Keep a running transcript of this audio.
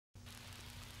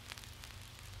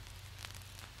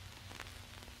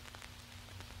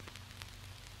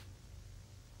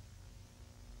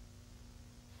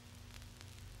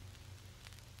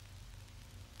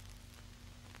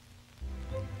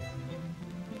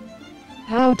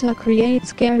How to create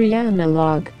scary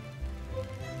analog.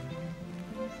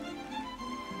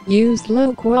 Use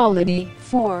low quality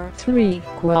 4:3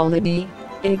 quality.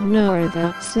 Ignore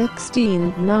the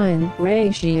 16:9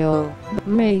 ratio.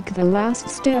 Make the last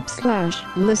step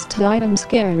 / list item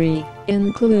scary.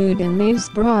 Include in news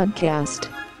broadcast.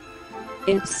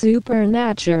 It's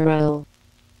supernatural.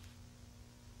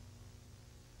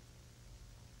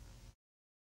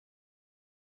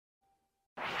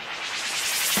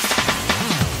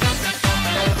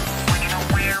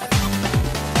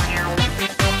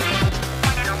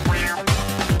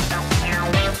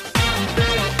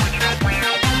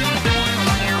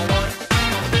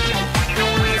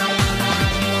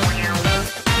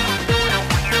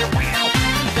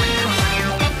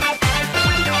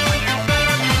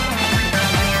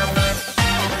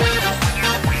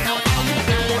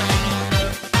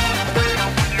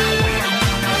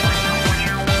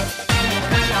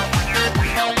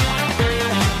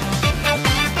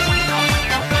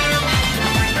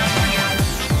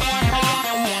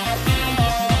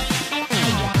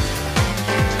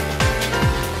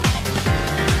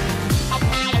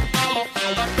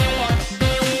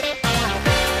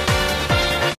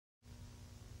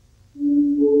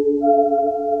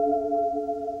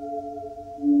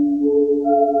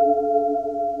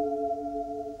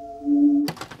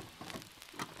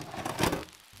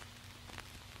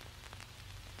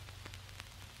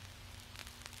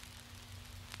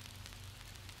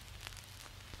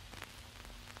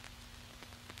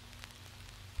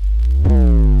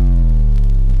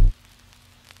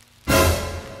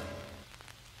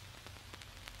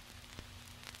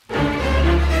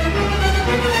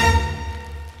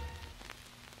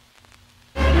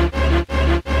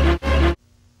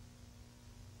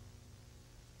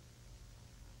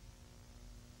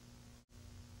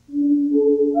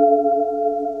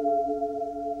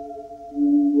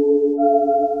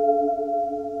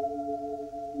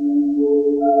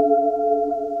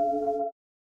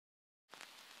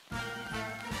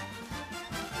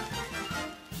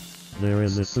 There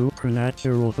is a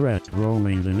supernatural threat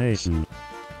roaming the nation.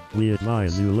 We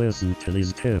advise you listen to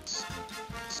these tips.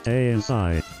 Stay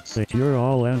inside, secure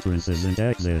all entrances and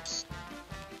exits.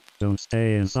 Don't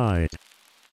stay inside.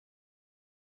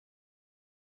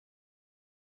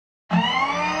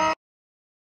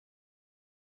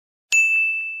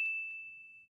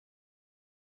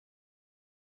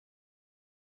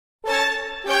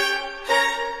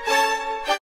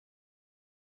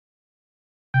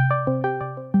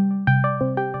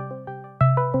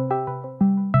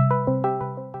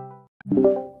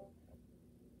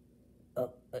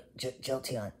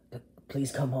 Jolteon,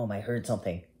 please come home. I heard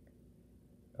something.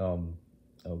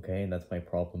 Okay, that's my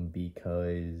problem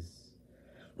because...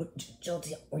 What,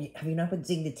 Jolteon, have you not been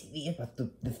seeing the TV about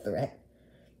the threat?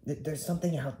 There's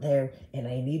something out there, and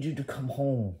I need you to come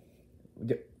home.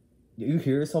 You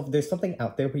hear yourself? There's something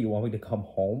out there, but you want me to come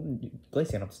home?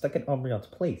 Listen, I'm stuck at Umbreon's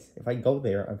place. If I go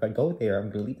there, I'm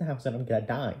gonna leave the house and I'm gonna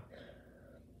die.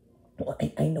 Well,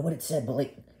 I know what it said, but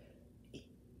like...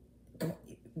 Come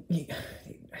on,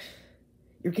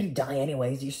 you're gonna die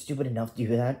anyways. You're stupid enough to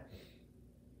do that.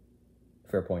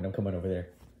 Fair point. I'm coming over there.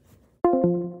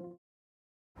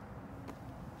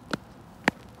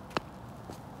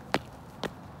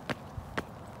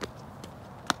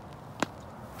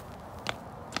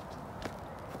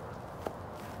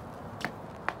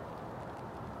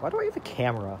 Why do I have a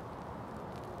camera?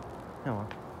 No.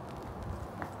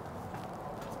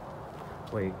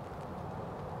 Wait.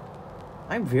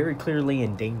 I'm very clearly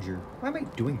in danger. Why am I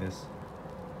doing this?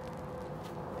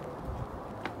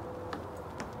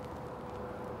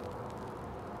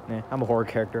 I'm a horror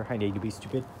character. I need to be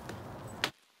stupid.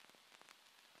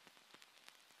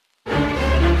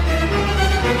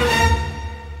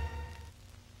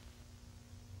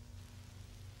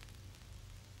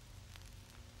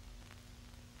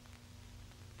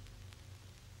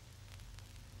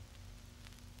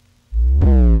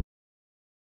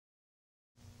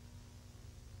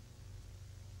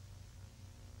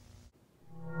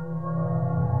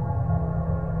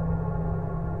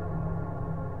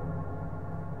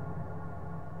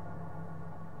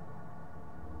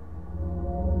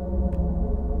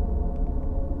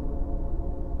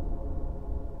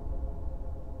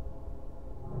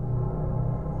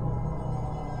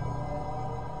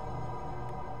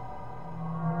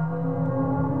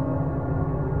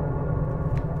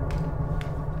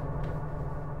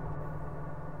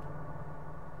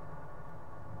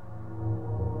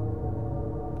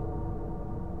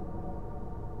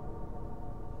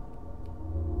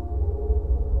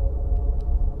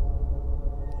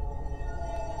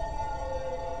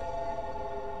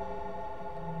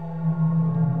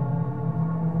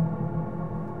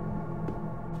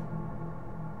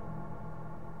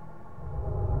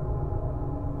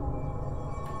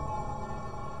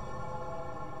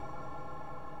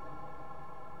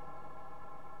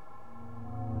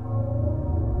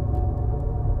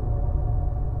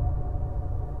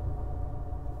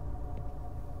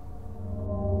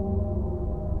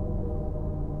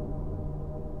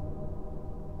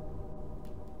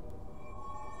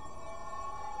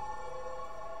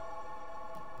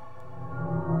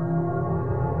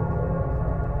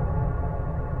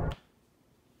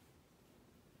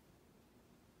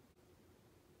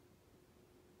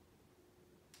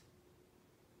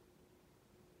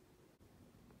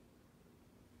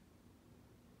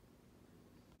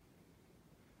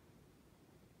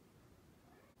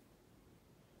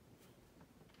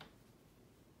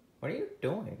 What are you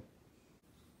doing?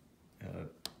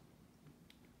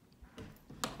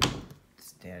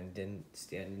 Standing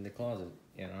in the closet,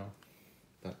 you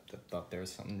know. Thought there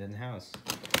was something in the house.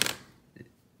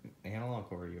 Analog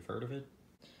horror, you've heard of it?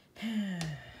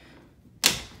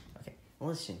 Okay,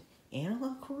 listen.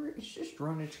 Analog horror is just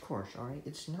run its course, alright?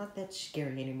 It's not that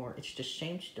scary anymore. It's the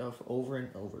same stuff over and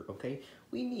over, okay?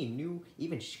 We need new,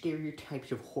 even scarier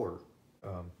types of horror.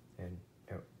 And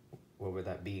what would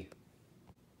that be?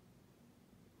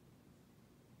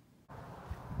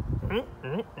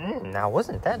 Now,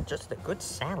 wasn't that just a good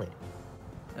salad?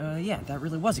 Yeah, that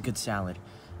really was a good salad.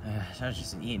 I was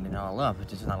just eating it all up, but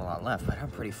there's not a lot left, but I'm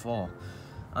pretty full.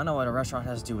 I don't know what a restaurant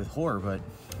has to do with horror, but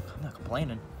I'm not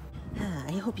complaining.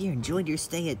 I hope you enjoyed your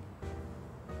stay at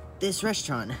this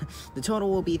restaurant. The total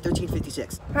will be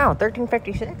 $13.56. Oh,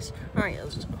 $13.56? Alright,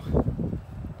 let's just go.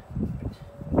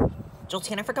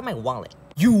 Jolteon, I forgot my wallet.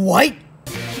 You what?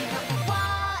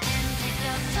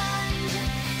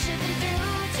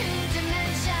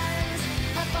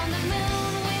 On the moon.